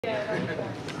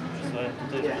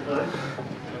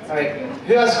All right,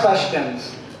 who has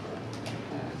questions?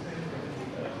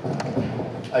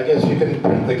 I guess you can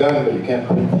print the gun, but you can't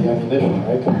print the ammunition,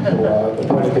 right? So the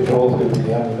point of control is going to be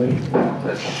the ammunition.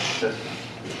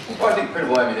 Well, I think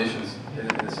printable ammunition's in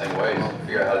the same way.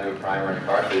 Figure out how to do a primer and a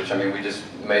cartridge. I mean, we just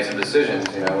made some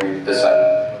decisions. You know, we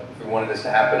decided if we wanted this to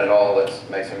happen at all, let's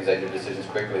make some executive decisions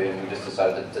quickly, and we just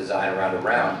decided to design around a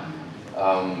round.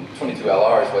 22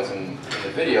 LR is what's in the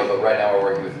video, but right now we're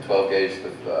working with the 12 gauge,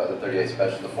 the 38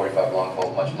 special, the 45 long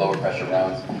bolt, much lower pressure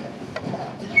rounds.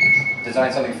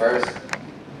 Design something first,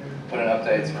 put in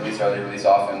updates, release early, release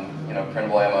often, you know,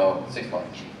 printable ammo, 6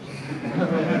 months.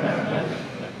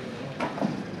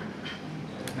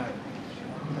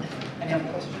 Any other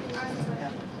questions?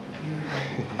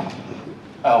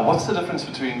 What's the difference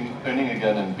between owning a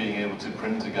gun and being able to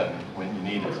print a gun when you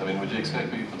need it? I mean, would you expect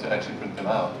people to actually print them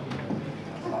out?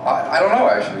 I don't know,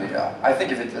 actually. I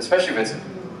think if it, especially if it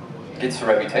gets a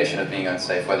reputation of being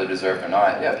unsafe, whether deserved or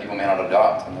not, yeah, people may not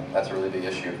adopt, and that's a really big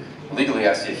issue. Legally,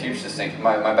 I see a huge distinction.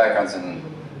 My background's in,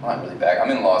 well, not really I'm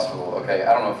in law school, okay?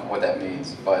 I don't know what that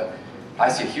means, but I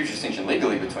see a huge distinction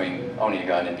legally between owning a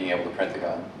gun and being able to print the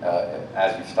gun,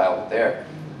 as you've styled it there.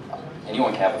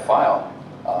 Anyone can have a file.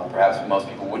 Perhaps most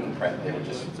people wouldn't print. They would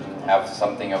just have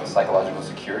something of a psychological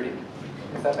security,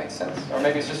 if that makes sense. Or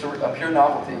maybe it's just a pure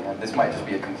novelty. And this might just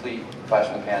be a complete flash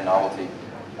in the pan novelty.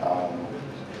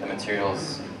 The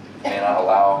materials may not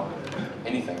allow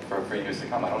anything for years to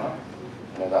come. I don't know.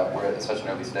 You know, we're at such an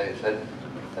early stage.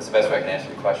 That's the best way I can answer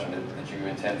your question. Did you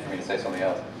intend for me to say something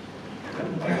else?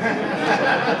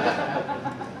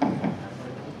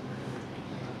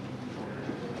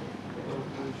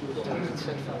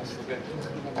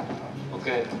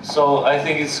 Okay, so I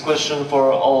think it's a question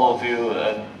for all of you.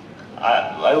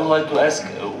 I would like to ask,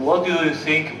 what do you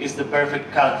think is the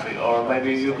perfect country? Or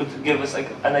maybe you could give us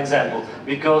an example.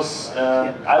 Because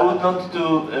I would not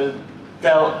to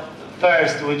tell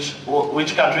first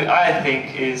which country I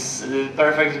think is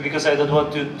perfect, because I don't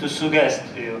want to suggest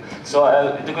to you. So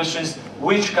the question is,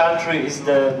 which country is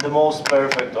the most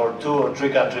perfect, or 2 or 3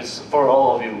 countries for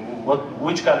all of you?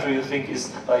 Which country you think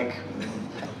is like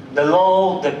the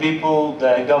law, the people,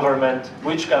 the government?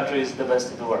 Which country is the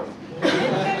best in the world?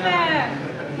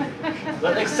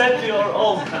 But except your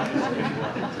own country.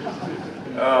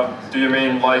 Do you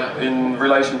mean like in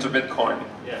relation to Bitcoin?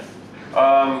 Yes.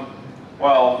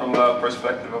 Well, from the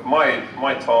perspective of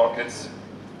my talk, it's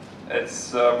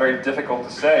very difficult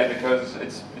to say, because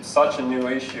it's such a new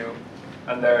issue,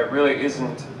 and there really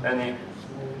isn't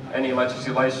any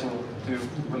legislation to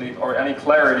really, or any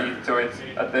clarity to it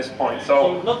at this point.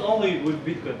 So not only with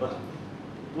Bitcoin, but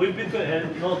with Bitcoin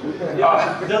and not with,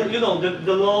 you know,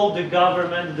 the law, the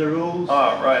government, the rules.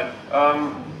 Ah, right.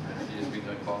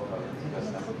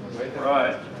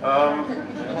 Right.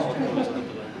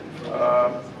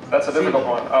 That's a difficult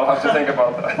one. I'll have to think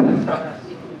about that.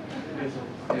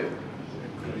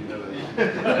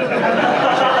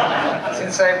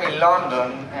 Since I'm in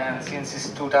London, and since it's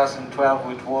 2012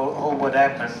 with all what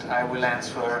happened, I will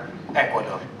answer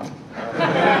Ecuador.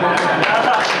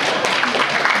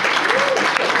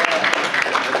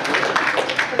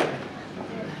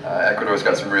 Ecuador's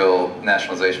got some real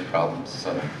nationalization problems,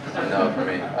 so no for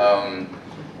me.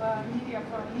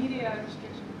 Media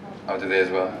restriction problems. Oh, do they as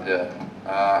well? Yeah.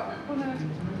 Put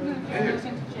journalists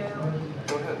into jail.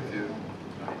 Go ahead, if you...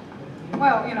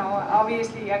 Well, you know,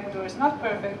 obviously Ecuador is not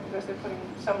perfect because they're putting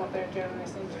some of their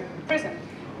journalists into prison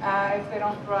if they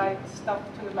don't write stuff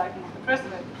to the liking of the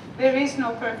president. There is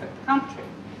no perfect country,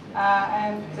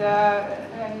 and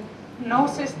no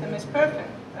system is perfect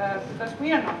because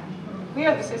we are not. We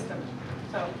are the system.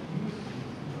 So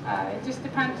it just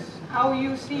depends how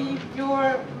you see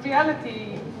your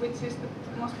reality, which is the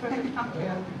most perfect country.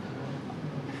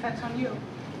 Depends on you.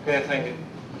 Okay, thank you.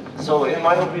 So, in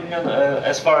my opinion,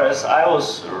 as far as I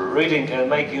was reading and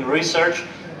making research,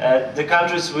 the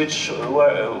countries which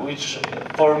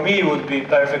for me would be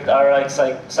perfect are like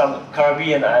some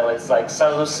Caribbean islands, like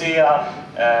St. Lucia,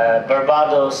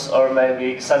 Barbados, or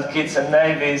maybe St. Kitts and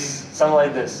Nevis, something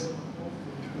like this.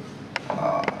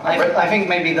 I think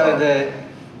maybe though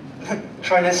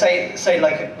trying to say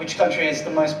like which country is the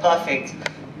most perfect,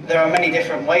 there are many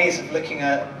different ways of looking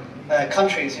at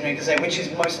countries. You know, you can say which is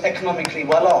most economically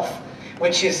well off,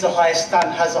 which is has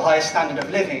the highest standard of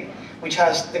living, which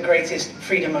has the greatest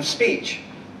freedom of speech.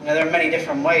 You know, there are many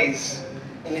different ways,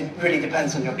 and it really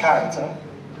depends on your character.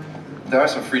 There are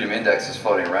some freedom indexes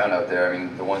floating around out there. I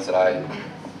mean, the ones that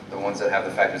have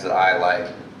the factors that I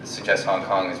like suggest Hong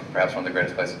Kong is perhaps one of the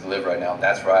greatest places to live right now.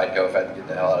 That's where I'd go if I had to get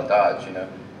the hell out of Dodge, you know,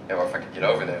 or if I could get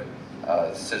over there.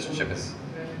 Citizenship is,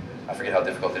 I forget how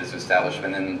difficult it is to establish,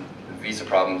 and then visa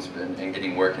problems and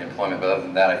getting work and employment. But other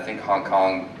than that, I think Hong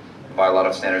Kong, by a lot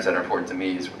of standards that are important to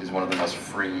me, is one of the most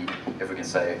free, if we can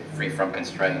say, free from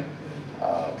constraint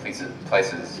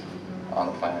places on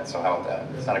the planet. So how about that?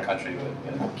 It's not a country, but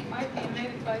you know. It might be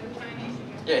invaded by the Chinese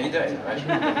again. Yeah, any day, right?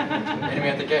 Enemy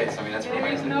at the gates. I mean, that's There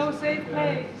is no safe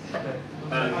place.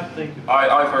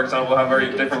 I, for example, have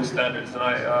very different standards, and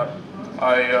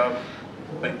I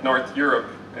think North Europe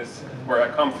is where I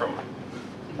come from.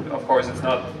 Of course, it's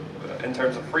not in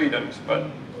terms of freedoms, but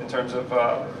in terms of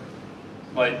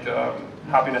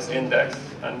happiness index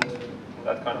and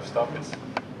that kind of stuff. It's,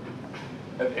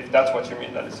 if that's what you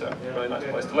mean, then it's a really nice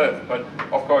place to live. But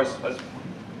of course,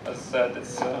 as said,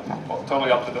 it's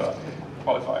totally up to the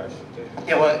qualifiers.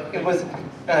 Yeah, well, it was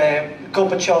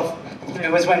Gorbachev.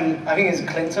 It was when I think it was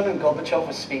Clinton and Gorbachev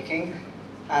was speaking,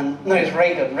 and no, it was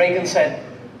Reagan. Reagan said,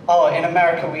 "Oh, in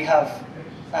America we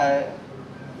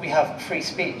have free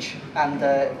speech," and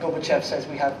Gorbachev says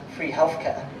we have free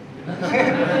healthcare.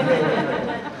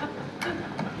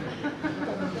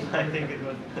 I think it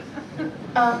was.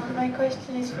 My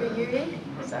question is for Juri.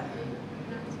 Is that how you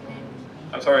pronounce your name?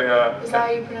 I'm sorry. Is that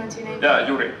how you pronounce your name? Yeah,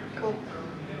 Juri. Cool.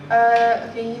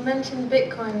 Okay, you mentioned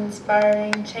Bitcoin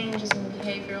inspiring changes in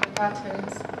behavioral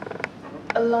patterns.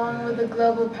 Along with the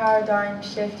global paradigm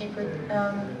shift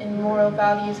in moral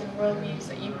values and worldviews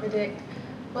that you predict,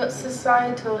 what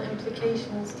societal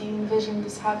implications do you envision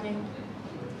this having?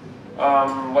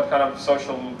 What kind of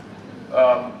social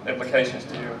implications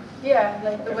do you? Yeah,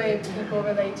 like the way people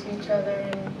relate to each other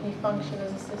and we function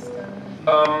as a system.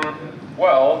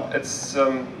 Well, it's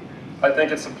I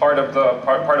think it's a part of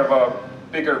a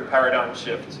bigger paradigm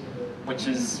shift, which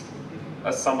is,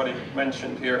 as somebody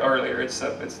mentioned here earlier, it's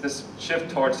this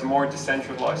shift towards a more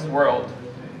decentralized world.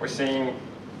 We're seeing,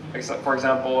 for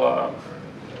example,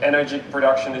 energy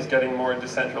production is getting more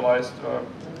decentralized.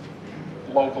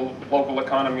 Local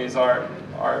economies are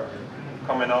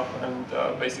coming up, and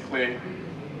basically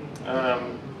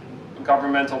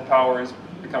governmental power is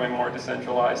becoming more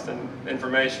decentralized, and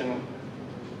information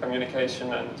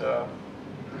communication, and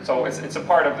so it's a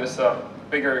part of this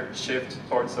bigger shift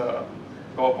towards a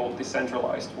global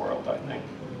decentralized world, I think.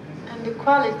 And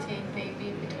equality,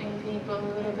 maybe, between people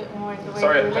a little bit more in the way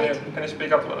Sorry, they relate. can you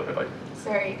speak up a little bit?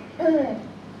 Sorry.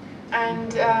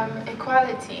 And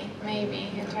equality,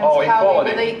 maybe, in terms Oh, of how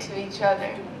equality. we relate to each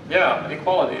other. Yeah,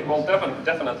 equality. Well,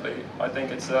 definitely. I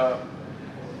think it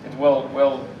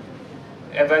will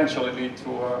eventually lead to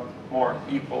a more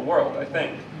equal world, I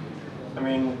think. I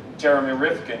mean, Jaromil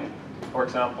Rifkin, for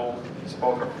example,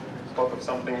 spoke of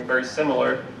something very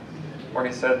similar, where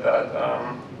he said that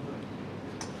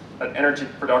that energy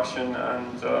production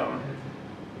and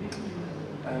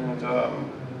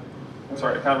I'm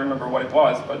sorry, I can't remember what it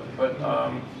was, but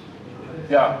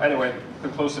yeah. Anyway,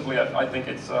 conclusively, I think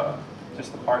it's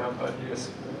just a part of this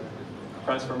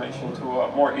transformation to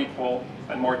a more equal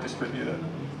and more distributed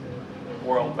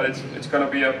world. But it's going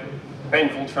to be a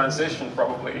painful transition,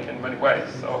 probably in many ways.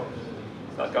 So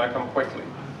it's not going to come quickly.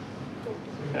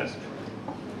 Yes.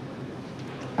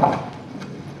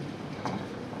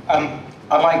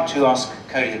 I'd like to ask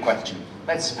Cody the question.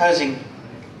 Supposing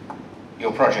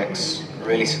your project's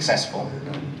really successful,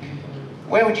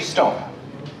 where would you stop?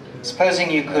 Supposing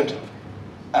you could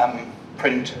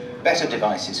print better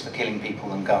devices for killing people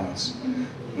than guns,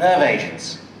 nerve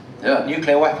agents,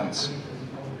 nuclear weapons.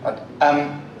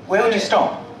 Where would you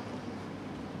stop?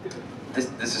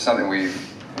 This is something we've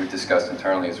discussed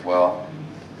internally as well.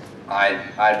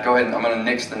 I'd go ahead and I'm going to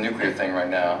nix the nuclear thing right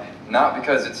now. Not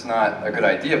because it's not a good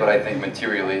idea, but I think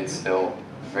materially it's still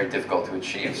very difficult to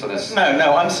achieve. So this.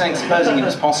 No, I'm saying supposing it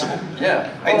was possible. Yeah.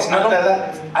 Well, it's not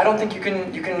I don't think you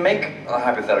can make a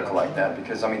hypothetical like that,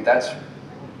 because I mean that's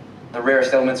the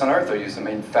rarest elements on Earth are used. I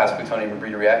mean, fast plutonium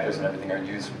breeder reactors and everything are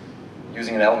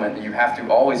using an element that you have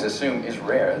to always assume is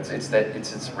rare. It's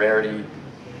its rarity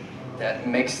that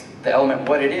makes the element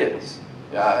what it is.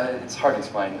 It's hard to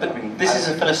explain. But I mean, this is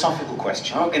a philosophical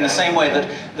question. Okay. In the same way that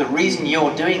the reason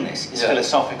you're doing this is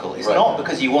philosophical. It's not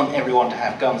because you want everyone to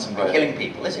have guns and be killing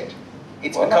people, is it?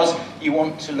 It's because you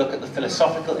want to look at the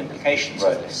philosophical implications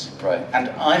of this. Right. And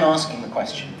I'm asking the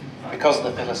question because of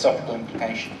the philosophical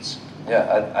implications.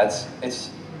 Yeah,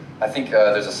 I think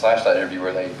there's a Slashlight interview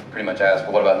where they pretty much ask,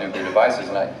 well, what about nuclear devices?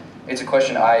 And it's a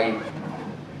question I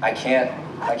can't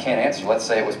answer. Let's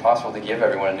say it was possible to give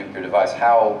everyone a nuclear device.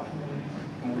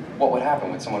 What would happen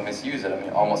when someone misused it? I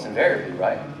mean, almost invariably,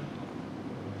 right?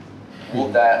 Will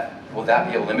that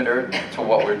be a limiter to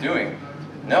what we're doing?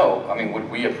 No. I mean, would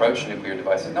we approach nuclear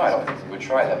devices? No, I don't think we would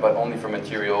try that, but only for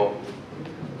material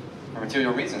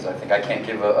reasons. I think I can't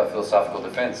give a philosophical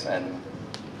defense, and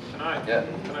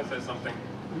Can I say something?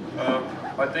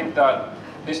 I think that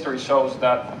history shows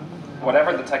that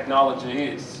whatever the technology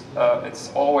is,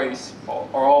 it's always,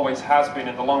 or always has been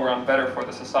in the long run, better for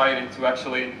the society to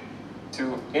actually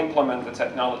implement the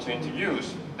technology into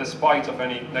use, despite of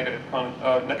any negative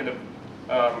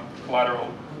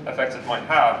collateral effects it might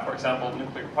have. For example,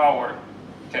 nuclear power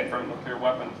came from nuclear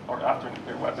weapons, or after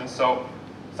nuclear weapons. So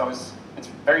it's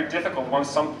very difficult once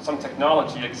some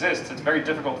technology exists. It's very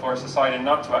difficult for a society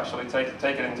not to actually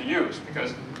take it into use,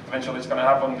 because eventually it's going to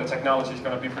happen. The technology is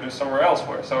going to be produced somewhere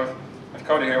elsewhere. So if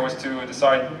Cody here was to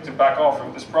decide to back off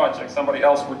from this project, somebody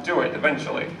else would do it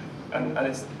eventually, and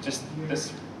it's just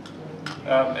this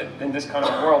in this kind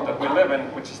of world that we live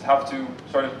in, we just have to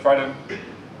sort of try to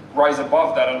rise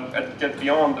above that and get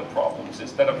beyond the problems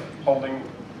instead of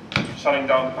shutting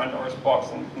down the Pandora's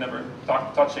box and never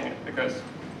touching it, because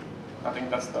I think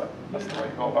that's the way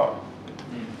to go about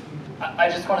it. I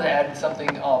just wanted to add something.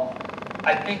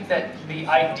 I think that the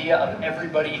idea of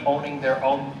everybody owning their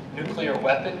own nuclear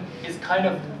weapon is kind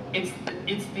of,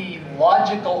 it's the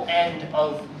logical end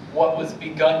of what was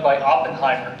begun by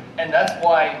Oppenheimer. And that's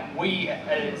why we,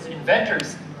 as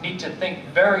inventors, need to think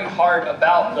very hard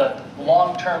about the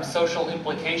long-term social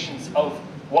implications of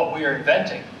what we are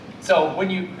inventing. So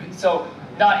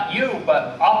not you,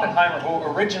 but Oppenheimer, who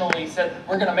originally said,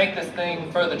 we're going to make this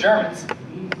thing for the Germans,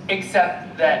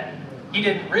 except that he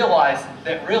didn't realize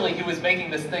that really he was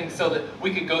making this thing so that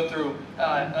we could go through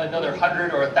another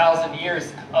 100 or 1,000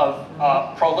 years of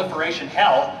proliferation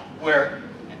hell, where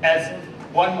as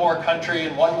one more country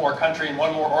and one more country and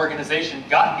one more organization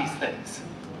got these things.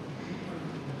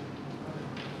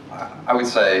 I would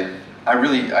say,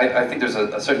 I think there's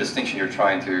a certain distinction you're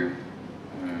trying to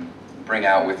bring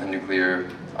out with the nuclear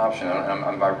option.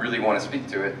 I really want to speak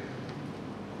to it,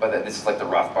 but this is like the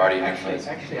Roth Party. Actually,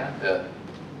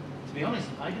 to be honest,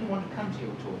 I didn't want to come to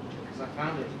your talk because I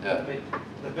found it a bit,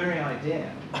 the very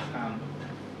idea,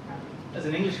 as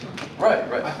an Englishman, right.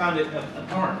 I found it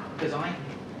abhorrent, because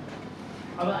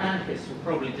other anarchists will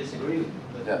probably disagree with me,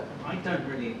 but I don't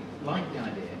really like the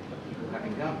idea of people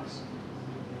having guns.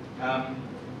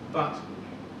 But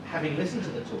having listened to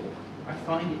the talk, I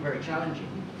find it very challenging.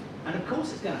 And of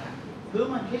course it's going to happen. Who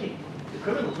am I kidding? The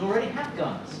criminals already have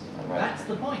guns. Right. That's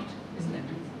the point, isn't it?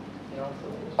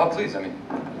 Oh, please, I mean.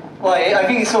 Well, I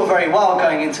think it's all very well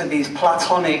going into these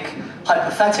platonic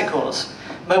hypotheticals,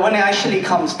 but when it actually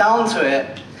comes down to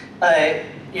it,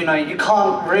 you know, you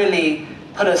can't really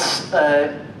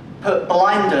put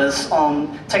blinders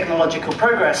on technological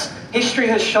progress. History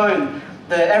has shown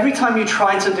that every time you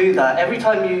try to do that, every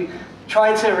time you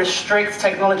try to restrict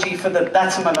technology for the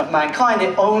betterment of mankind,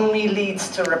 it only leads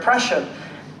to repression.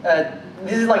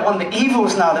 This is like one of the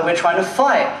evils now that we're trying to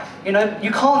fight. You know,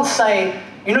 you can't say,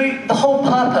 you know, the whole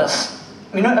purpose,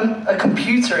 you know, a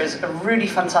computer is a really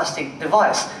fantastic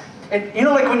device. You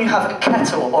know, like when you have a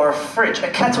kettle or a fridge,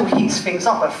 a kettle heats things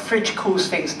up, a fridge cools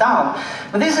things down.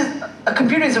 But a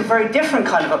computer is a very different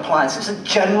kind of appliance. It's a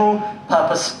general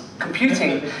purpose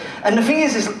computing. And the thing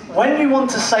is when you want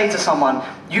to say to someone,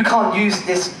 you can't use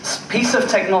this piece of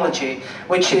technology,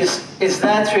 which is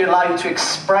there to allow you to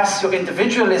express your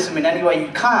individualism in any way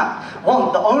you can.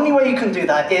 The only way you can do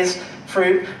that is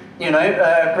through, you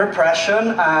know,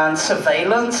 repression and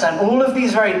surveillance and all of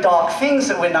these very dark things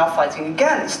that we're now fighting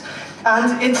against.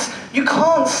 And you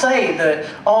can't say that,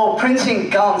 oh, printing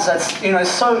guns, that's, you know,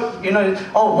 so, you know,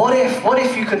 oh, what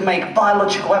if you could make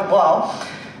biological weapons? Well,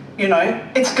 you know,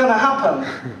 it's going to happen.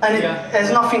 And there's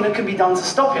nothing that can be done to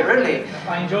stop it, really.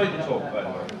 I enjoyed the talk, by the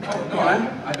way.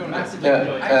 I don't know.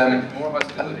 More about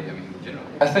stability, I mean, generally.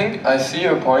 I think I see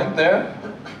your point there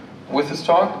with this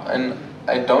talk, and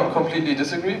I don't completely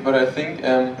disagree, but I think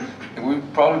it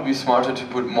would probably be smarter to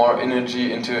put more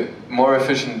energy into more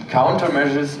efficient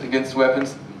countermeasures against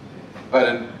weapons, but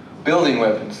in building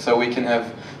weapons, so we can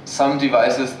have some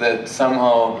devices that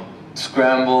somehow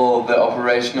scramble the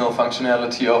operational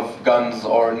functionality of guns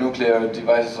or nuclear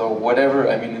devices or whatever.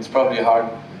 I mean, it's probably hard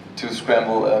to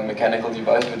scramble a mechanical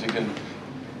device, but you can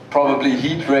probably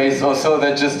heat rays or so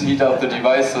that just heat up the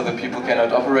device so that people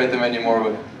cannot operate them anymore.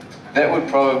 But that would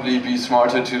probably be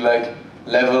smarter to like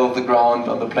level the ground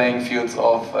on the playing fields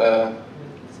of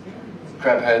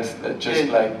crabheads that just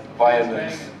like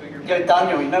violence. Yo,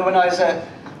 Daniel, you know, when I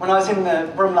was in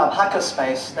the Room Lab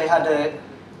hackerspace, they had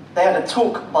a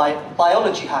talk by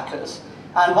biology hackers,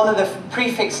 and one of the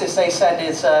prefixes they said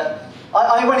is,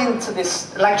 I went into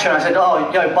this lecture and I said,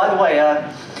 oh, yo, by the way,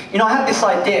 you know, I had this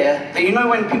idea that, you know,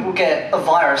 when people get a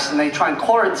virus and they try and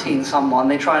quarantine someone,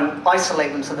 they try and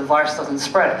isolate them so the virus doesn't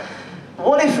spread.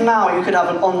 What if now you could have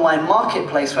an online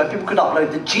marketplace where people could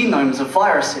upload the genomes of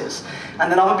viruses,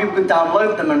 and then other people could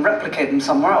download them and replicate them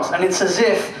somewhere else? And it's as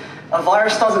if a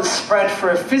virus doesn't spread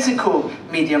through a physical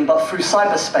medium, but through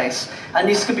cyberspace. And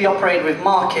this could be operated with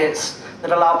markets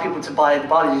that allow people to buy the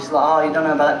biology. It's like, oh, you don't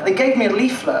know about that. But they gave me a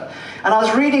leaflet, and I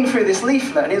was reading through this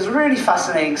leaflet, and it was really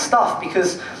fascinating stuff,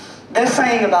 because they're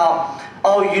saying about,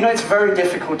 oh, you know, it's very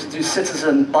difficult to do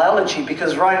citizen biology,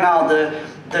 because right now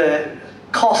the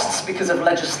costs because of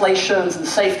legislations and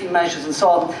safety measures and so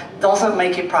on doesn't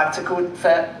make it practical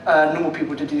for normal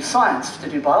people to do science, to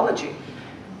do biology.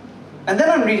 And then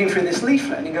I'm reading through this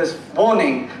leaflet, and it goes,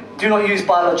 warning, do not use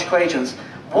biological agents.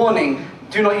 Warning,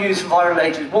 do not use viral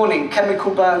agents. Warning,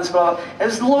 chemical burns, blah, blah.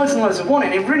 There's loads and loads of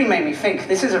warning. It really made me think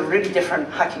this is a really different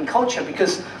hacking culture,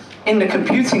 because in the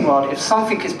computing world, if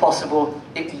something is possible,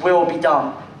 it will be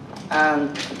done.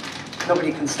 And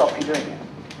nobody can stop you doing it.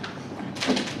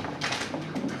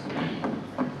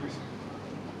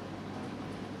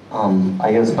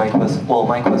 I guess my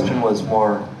question was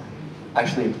more,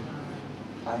 actually,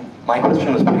 my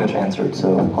question was pretty much answered,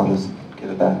 so I'll just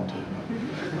give it back to you.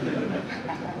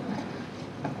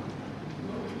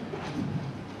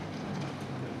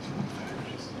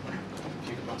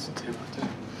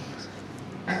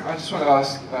 I just want to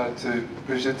ask to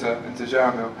Birgitta and to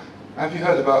Jaromil, have you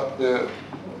heard about the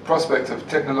prospect of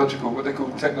what they call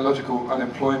technological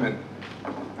unemployment?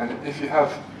 And if you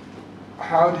have,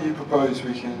 how do you propose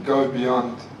we can go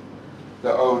beyond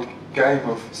the old game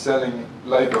of selling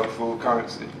labour for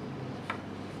currency?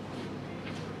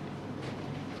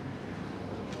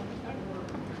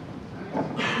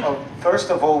 Well,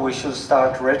 first of all, we should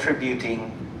start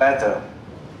retributing better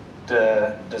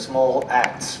the small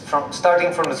acts,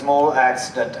 starting from the small acts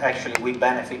that actually we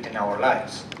benefit in our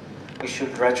lives. We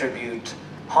should retribute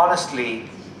honestly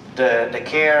the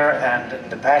care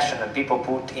and the passion that people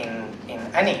put in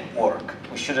any work.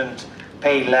 We shouldn't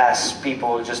pay less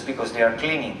people just because they are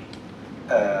cleaning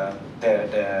the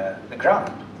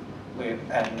ground.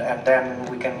 And then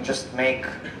we can just make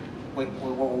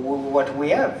what we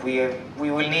have. We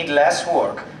will need less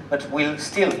work, but we'll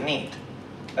still need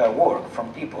work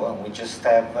from people, and we just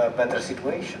have a better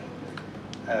situation.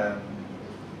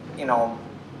 You know,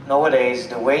 nowadays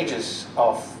the wages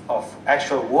of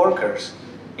actual workers,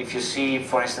 if you see,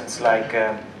 for instance, like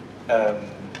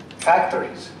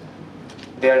factories,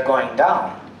 they are going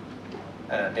down.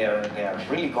 They are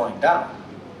really going down.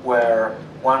 Where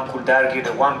one could argue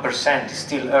that 1% is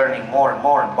still earning more and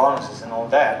more in bonuses and all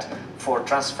that for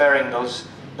transferring those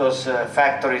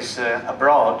factories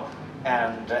abroad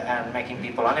and making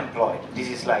people unemployed. This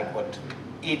is like what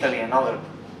Italy and other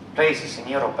places in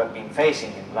Europe have been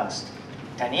facing in the last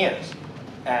 10 years.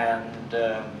 And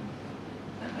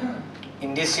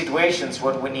in these situations,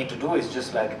 what we need to do is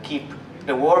just like keep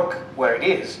the work where it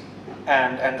is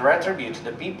and retribute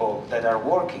the people that are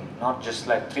working, not just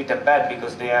like treat them bad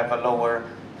because they have a lower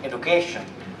education.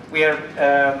 We are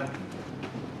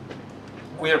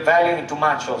valuing too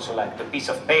much also like the piece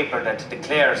of paper that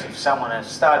declares if someone has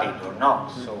studied or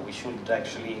not. So we should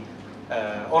actually,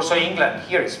 also England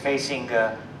here is facing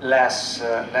less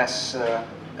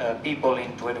people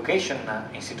into education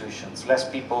institutions. Less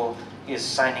people is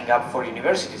signing up for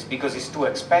universities because it's too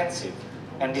expensive.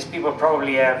 And these people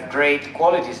probably have great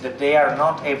qualities that they are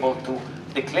not able to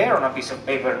declare on a piece of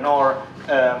paper nor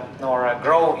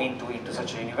grow into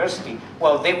such a university.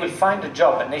 Well, they will find a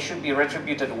job and they should be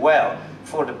retributed well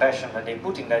for the passion that they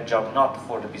put in that job, not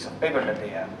for the piece of paper that they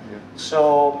have. Yeah.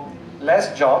 So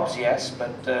less jobs, yes,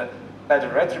 but better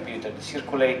retributed,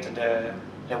 circulate the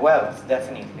wealth,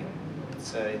 definitely.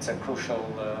 It's a crucial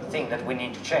thing that we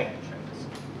need to change.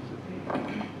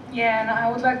 Yeah, and I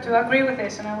would like to agree with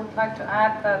this, and I would like to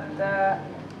add that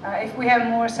if we have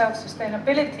more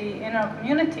self-sustainability in our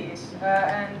communities,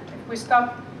 and if we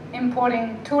stop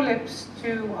importing tulips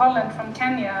to Holland from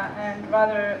Kenya and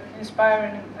rather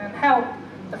inspire and help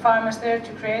the farmers there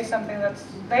to create something that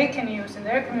they can use in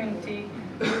their community,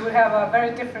 we would have a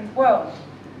very different world.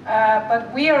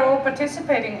 But we are all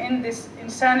participating in this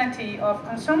insanity of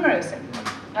consumerism.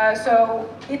 So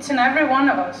it's in every one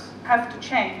of us have to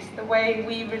change the way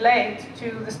we relate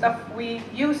to the stuff we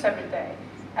use every day.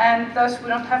 And thus we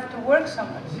don't have to work so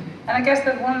much. And I guess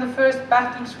that one of the first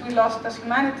battles we lost as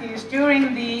humanity is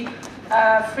during the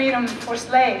freedom for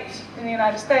slaves in the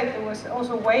United States. There was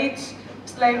also wage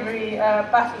slavery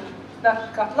battle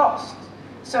that got lost.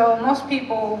 So most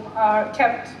people are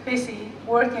kept busy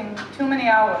working too many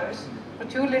hours for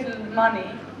too little money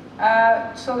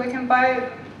so they can buy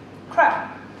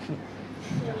crap.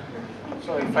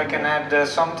 So if I can add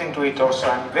something to it also,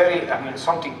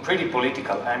 something pretty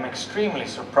political. I'm extremely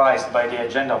surprised by the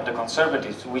agenda of the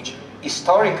Conservatives, which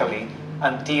historically,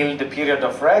 until the period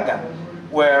of Reagan,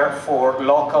 were for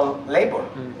local labor.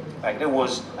 Like there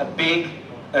was a big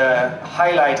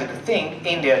highlighted thing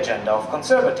in the agenda of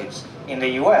Conservatives, in the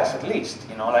US at least.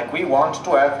 You know, like we want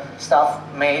to have stuff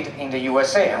made in the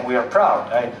USA and we are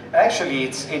proud. Actually,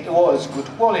 it was good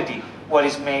quality. What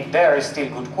is made there is still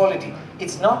good quality.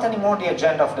 It's not anymore the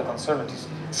agenda of the Conservatives.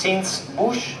 Since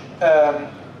Bush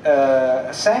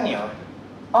Senior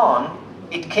on,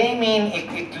 it came in,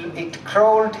 it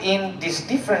crawled in this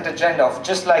different agenda of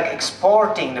just like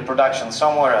exporting the production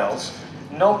somewhere else,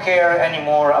 no care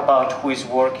anymore about who is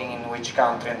working in which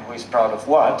country and who is proud of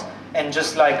what, and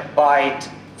just like buy it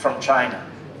from China.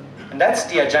 And that's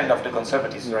the agenda of the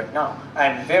Conservatives right now.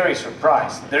 I'm very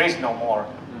surprised. There is no more,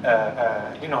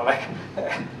 you know, like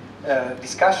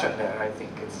discussion there. I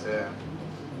think it's.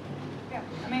 Yeah,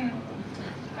 I mean,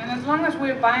 and as long as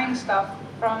we're buying stuff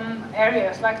from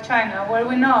areas like China, where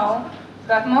we know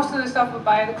that most of the stuff we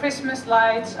buy, the Christmas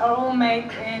lights, are all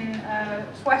made in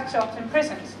sweatshops in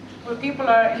prisons, where people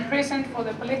are imprisoned for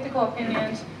their political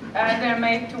opinions, and they're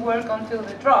made to work until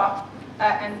they drop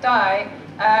and die.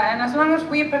 And as long as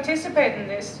we participate in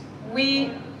this,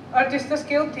 we are just as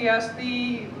guilty as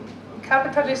the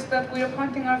capitalists that we are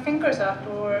pointing our fingers at,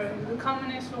 or the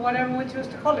communists, or whatever we choose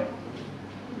to call it.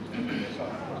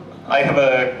 I have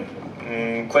a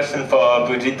question for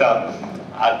Birgitta.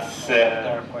 At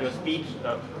your speech.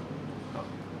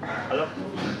 Hello?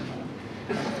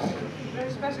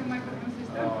 Very special microphone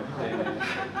system.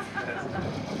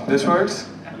 This works?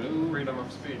 Freedom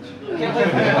of speech.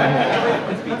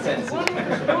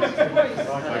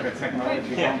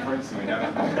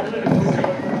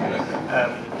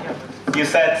 You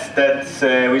said that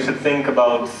we should think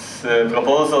about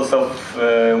proposals of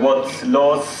what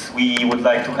laws we would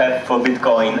like to have for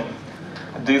Bitcoin.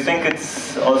 Do you think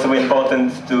it's also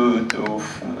important to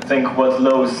think what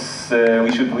laws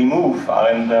we should remove?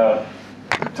 Aren't there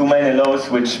too many laws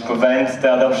which prevent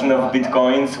the adoption of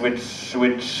Bitcoins,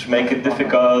 which make it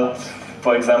difficult?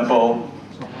 For example,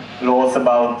 laws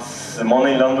about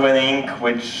money laundering,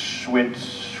 which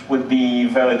would be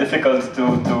very difficult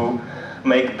to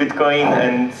make Bitcoin,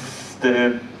 and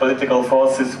the political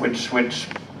forces which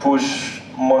push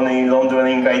money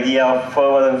laundering idea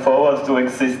forward and forward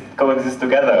to coexist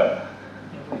together.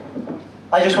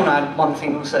 I just want to add one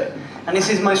thing also, and this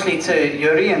is mostly to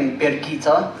Juri and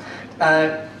Birgitta.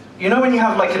 You know, when you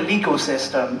have like a legal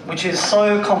system which is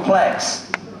so complex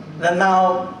that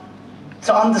now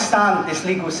to understand this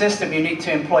legal system you need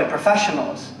to employ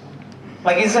professionals.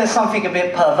 Like, is there something a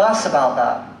bit perverse about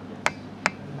that?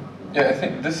 Yeah, I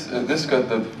think this got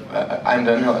the. I'm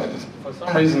Daniel. For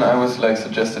some reason, I was like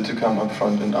suggested to come up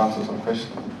front and answer some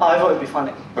questions. Oh, I thought it'd be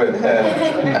funny. But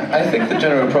I think the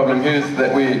general problem here is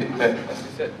that we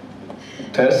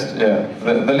test. Yeah,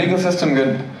 the legal system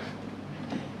got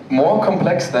more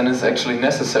complex than is actually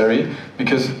necessary,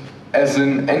 because, as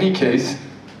in any case,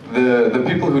 the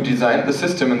people who designed the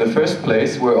system in the first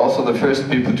place were also the first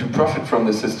people to profit from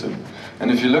the system. And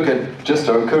if you look at just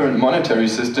our current monetary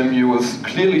system, you will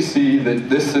clearly see that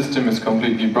this system is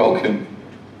completely broken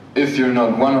if you're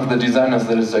not one of the designers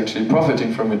that is actually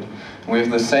profiting from it. We have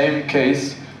the same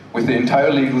case with the entire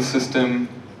legal system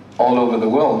all over the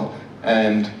world.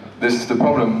 And this is the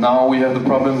problem. Now we have the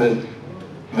problem that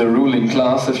the ruling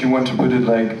class, if you want to put it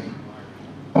like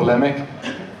polemic,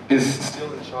 is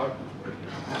still in charge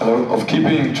of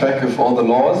keeping track of all the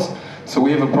laws. So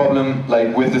we have a problem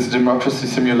like with this democracy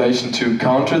simulation to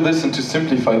counter this and to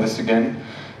simplify this again.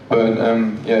 But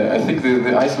yeah, I think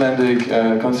the Icelandic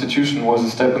constitution was a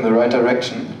step in the right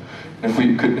direction. If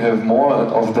we could have more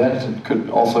of that, it could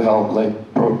also help like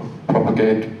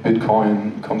propagate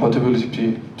Bitcoin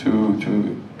compatibility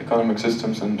to economic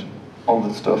systems and all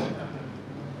that stuff.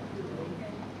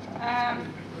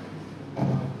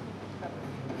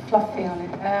 Fluffy on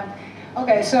it.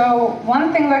 Okay, so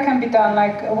one thing that can be done,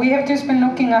 like we have just been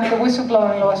looking at the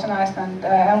whistleblowing laws in Iceland,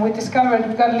 and we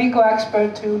got a legal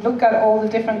expert to look at all the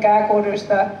different gag orders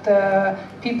that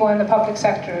people in the public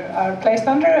sector are placed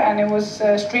under, and it was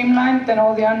streamlined, then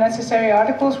all the unnecessary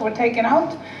articles were taken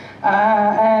out.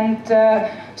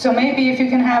 So maybe if you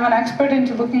can have an expert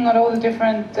into looking at all the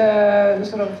different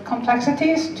sort of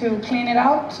complexities to clean it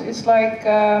out, it's like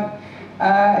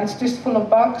it's just full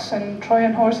of bugs and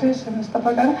Trojan horses and stuff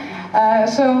like that.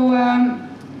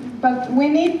 But we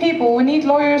need people, we need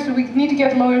lawyers, we need to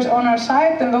get lawyers on our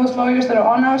side, and those lawyers that are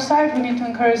on our side, we need to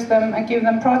encourage them and give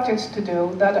them projects to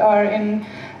do that are in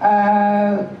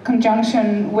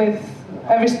conjunction with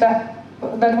every step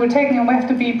that we're taking, and we have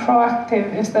to be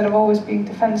proactive instead of always being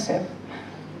defensive.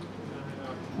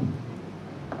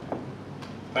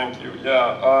 Thank you.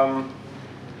 Yeah,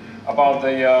 about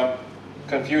the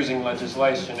confusing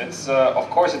legislation. It's of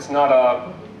course it's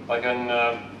not like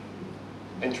an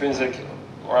intrinsic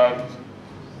or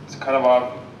it's kind of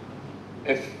a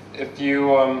if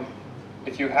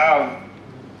you have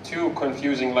too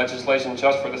confusing legislation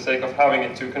just for the sake of having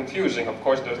it too confusing, of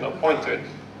course there's no point to it.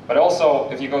 But also,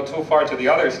 if you go too far to the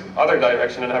other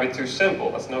direction and have it too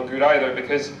simple, that's no good either,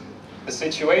 because the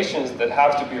situations that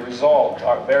have to be resolved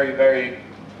are very, very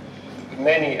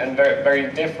many and very,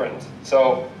 very different.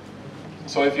 So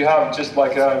if you have just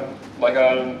like a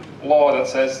law that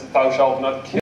says thou shalt not kill,